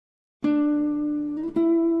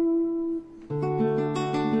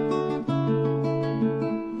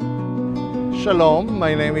Shalom,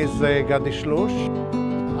 my name is Gadi.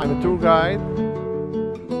 I'm a tour guide.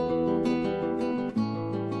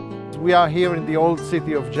 We are here in the old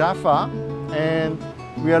city of Jaffa and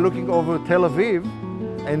we are looking over Tel Aviv,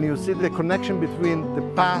 and you see the connection between the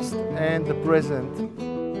past and the present.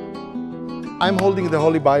 I'm holding the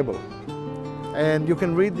Holy Bible and you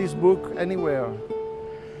can read this book anywhere.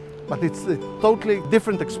 But it's a totally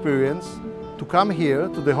different experience to come here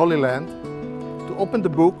to the Holy Land, to open the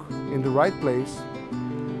book in the right place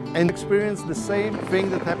and experience the same thing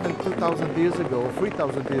that happened 2,000 years ago,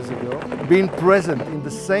 3,000 years ago, being present in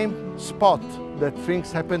the same spot that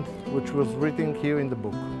things happened which was written here in the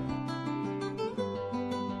book.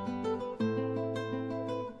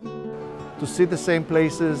 To see the same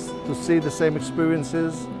places, to see the same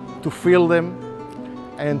experiences, to feel them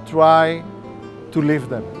and try to live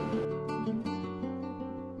them.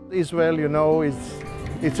 Israel, you know,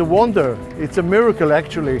 it's a wonder, it's a miracle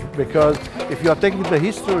actually, because if you are taking the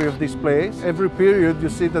history of this place, every period you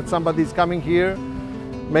see that somebody is coming here,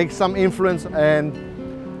 makes some influence and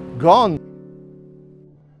gone.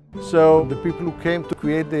 So the people who came to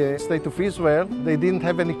create the State of Israel, they didn't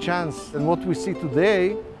have any chance. And what we see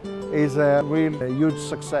today is a real huge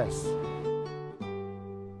success.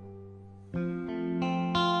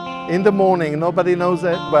 In the morning, nobody knows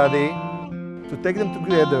anybody. To take them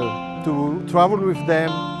together, to travel with them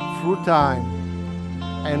through time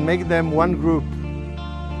and make them one group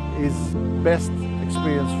is the best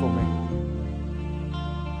experience for me.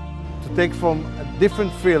 To take from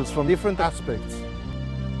different fields, from different aspects,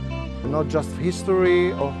 not just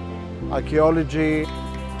history or archaeology.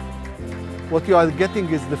 What you are getting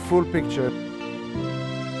is the full picture.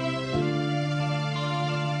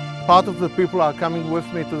 Part of the people are coming with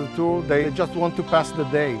me to the tour, they just want to pass the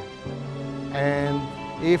day. And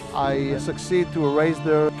if I succeed to raise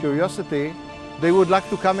their curiosity, they would like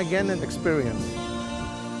to come again and experience.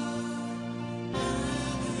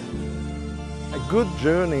 A good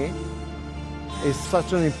journey is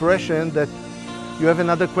such an impression that you have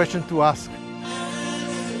another question to ask.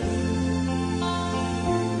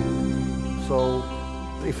 So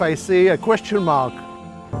if I see a question mark,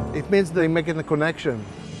 it means they're making a connection.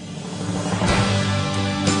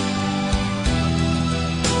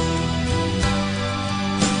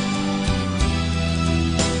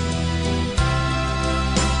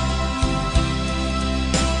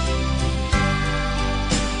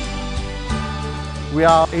 We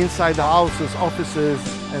are inside the houses, offices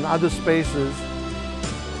and other spaces.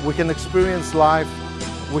 We can experience life.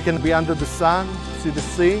 We can be under the sun, see the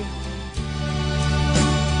sea.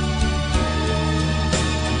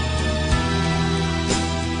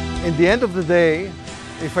 In the end of the day,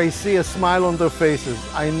 if I see a smile on their faces,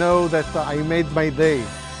 I know that I made my day.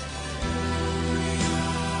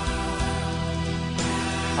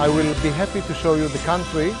 I will be happy to show you the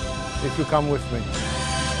country if you come with me.